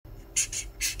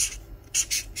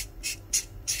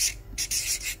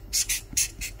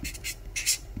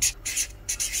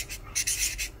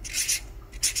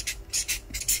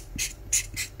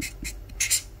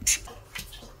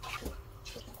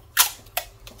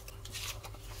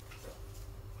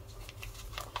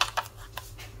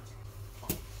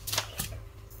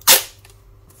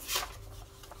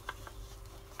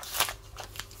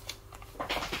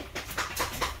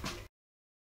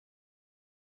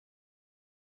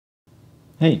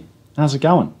Hey, how's it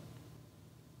going?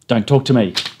 Don't talk to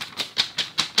me.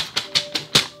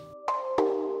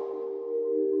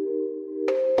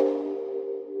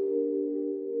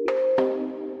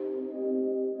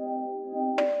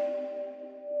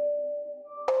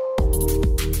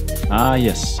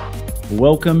 Yes.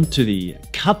 Welcome to the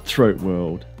cutthroat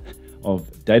world of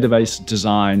database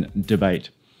design debate.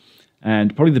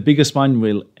 And probably the biggest one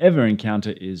we'll ever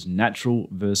encounter is natural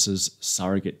versus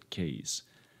surrogate keys.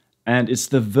 And it's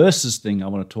the versus thing I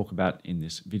want to talk about in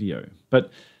this video.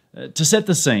 But to set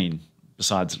the scene,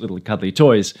 besides little cuddly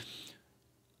toys,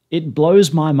 it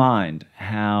blows my mind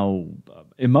how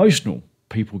emotional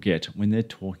people get when they're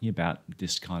talking about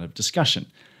this kind of discussion.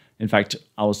 In fact,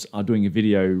 I was doing a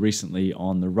video recently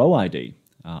on the row ID,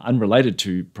 unrelated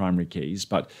to primary keys,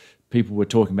 but people were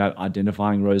talking about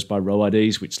identifying rows by row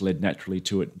IDs, which led naturally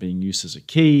to it being used as a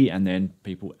key, and then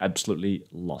people absolutely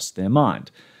lost their mind.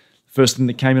 First thing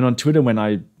that came in on Twitter when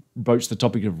I broached the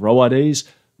topic of row IDs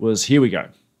was, here we go,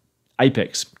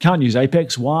 Apex. Can't use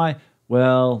Apex. Why?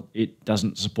 Well, it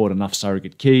doesn't support enough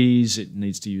surrogate keys. It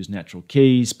needs to use natural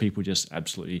keys. People just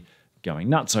absolutely going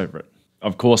nuts over it.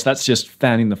 Of course, that's just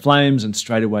fanning the flames, and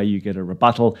straight away you get a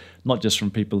rebuttal, not just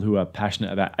from people who are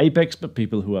passionate about Apex, but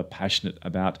people who are passionate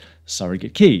about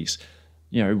surrogate keys.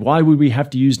 You know, why would we have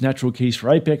to use natural keys for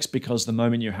Apex? Because the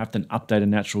moment you have to update a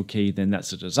natural key, then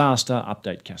that's a disaster,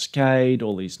 update cascade,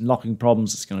 all these locking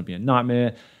problems, it's going to be a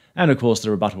nightmare. And of course,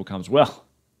 the rebuttal comes, well,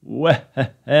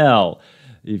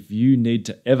 if you need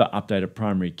to ever update a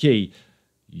primary key,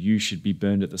 you should be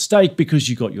burned at the stake because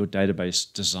you got your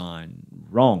database design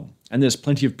wrong. And there's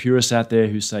plenty of purists out there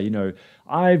who say, you know,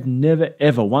 I've never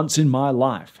ever once in my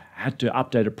life had to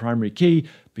update a primary key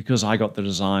because I got the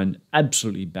design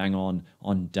absolutely bang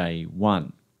on day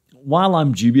one. While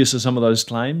I'm dubious of some of those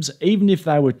claims, even if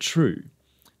they were true,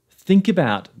 think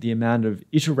about the amount of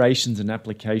iterations an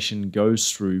application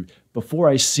goes through before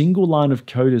a single line of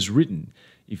code is written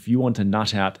if you want to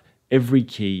nut out every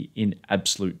key in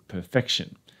absolute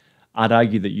perfection. I'd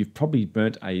argue that you've probably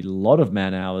burnt a lot of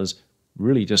man hours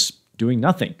really just doing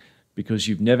nothing because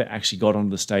you've never actually got onto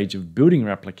the stage of building your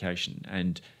application,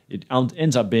 and it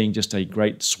ends up being just a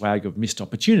great swag of missed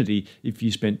opportunity if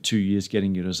you spent 2 years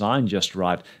getting your design just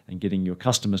right and getting your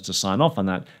customers to sign off on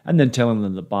that and then telling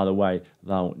them that, by the way,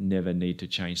 they'll never need to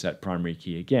change that primary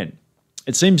key again.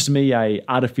 It seems to me an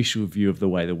artificial view of the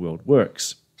way the world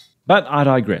works. But I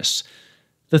digress.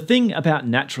 The thing about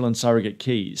natural and surrogate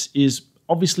keys is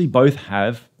obviously both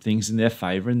have things in their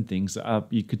favor and things that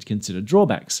you could consider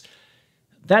drawbacks.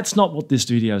 That's not what this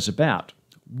video is about.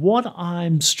 What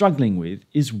I'm struggling with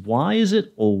is, why is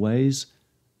it always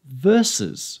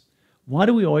versus? Why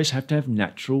do we always have to have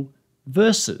natural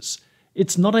versus?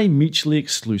 It's not a mutually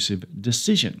exclusive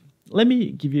decision. Let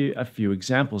me give you a few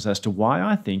examples as to why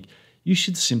I think you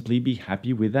should simply be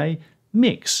happy with a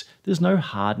mix. There's no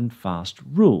hard and fast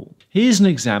rule. Here's an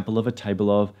example of a table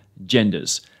of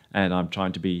genders. And I'm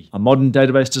trying to be a modern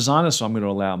database designer, so I'm going to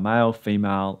allow male,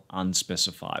 female,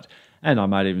 unspecified. And I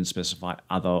might even specify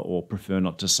other or prefer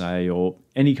not to say, or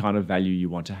any kind of value you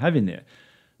want to have in there.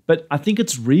 But I think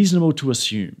it's reasonable to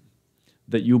assume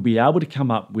that you'll be able to come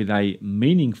up with a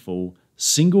meaningful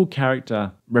single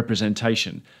character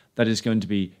representation that is going to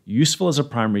be useful as a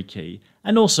primary key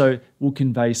and also will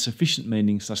convey sufficient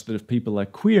meaning such that if people are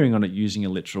querying on it using a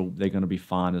literal, they're going to be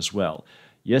fine as well.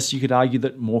 Yes, you could argue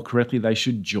that more correctly they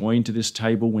should join to this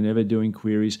table whenever doing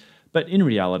queries, but in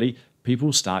reality,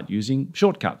 people start using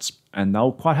shortcuts and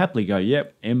they'll quite happily go,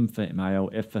 yep, M for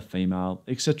male, F for female,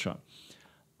 etc.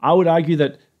 I would argue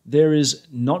that there is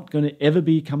not going to ever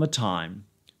become a time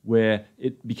where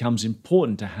it becomes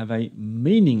important to have a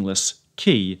meaningless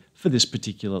key for this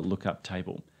particular lookup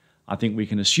table. I think we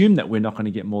can assume that we're not going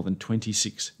to get more than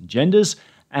 26 genders,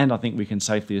 and I think we can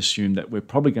safely assume that we're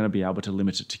probably going to be able to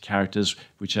limit it to characters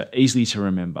which are easy to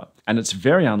remember. And it's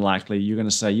very unlikely you're going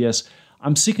to say, yes,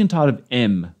 I'm sick and tired of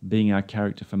M being our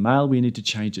character for male, we need to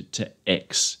change it to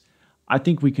X. I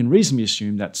think we can reasonably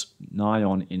assume that's nigh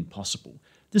on impossible.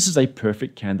 This is a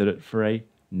perfect candidate for a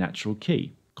natural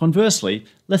key. Conversely,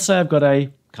 let's say I've got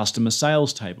a customer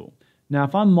sales table. Now,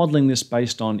 if I'm modeling this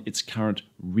based on its current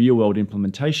real-world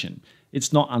implementation,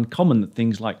 it's not uncommon that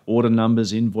things like order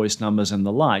numbers, invoice numbers, and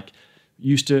the like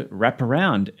used to wrap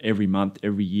around every month,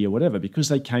 every year, whatever, because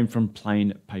they came from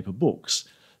plain paper books.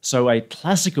 So a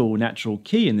classical natural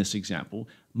key in this example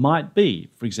might be,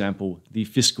 for example, the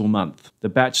fiscal month, the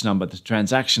batch number, the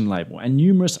transaction label, and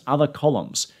numerous other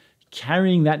columns.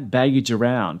 Carrying that baggage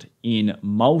around in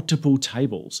multiple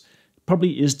tables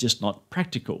probably is just not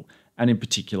practical. And in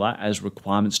particular, as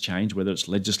requirements change, whether it's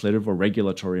legislative or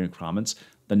regulatory requirements,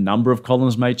 The number of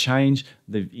columns may change,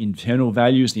 the internal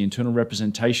values, the internal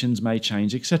representations may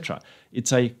change, etc.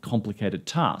 It's a complicated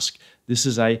task. This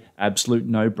is an absolute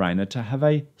no-brainer to have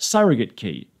a surrogate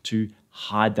key to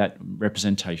hide that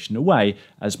representation away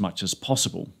as much as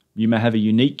possible. You may have a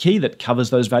unique key that covers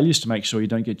those values to make sure you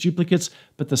don't get duplicates,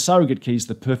 but the surrogate key is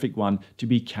the perfect one to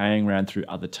be carrying around through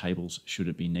other tables should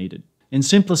it be needed. In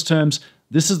simplest terms,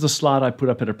 this is the slide I put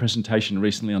up at a presentation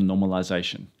recently on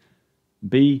normalization.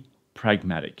 Be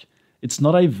pragmatic. It's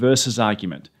not a versus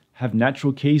argument. Have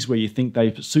natural keys where you think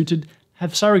they're suited,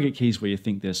 have surrogate keys where you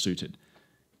think they're suited.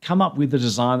 Come up with a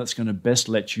design that's going to best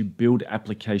let you build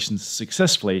applications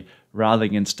successfully rather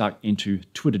than get stuck into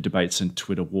Twitter debates and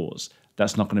Twitter wars.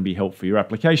 That's not going to be helpful for your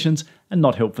applications and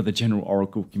not helpful for the general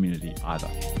Oracle community either.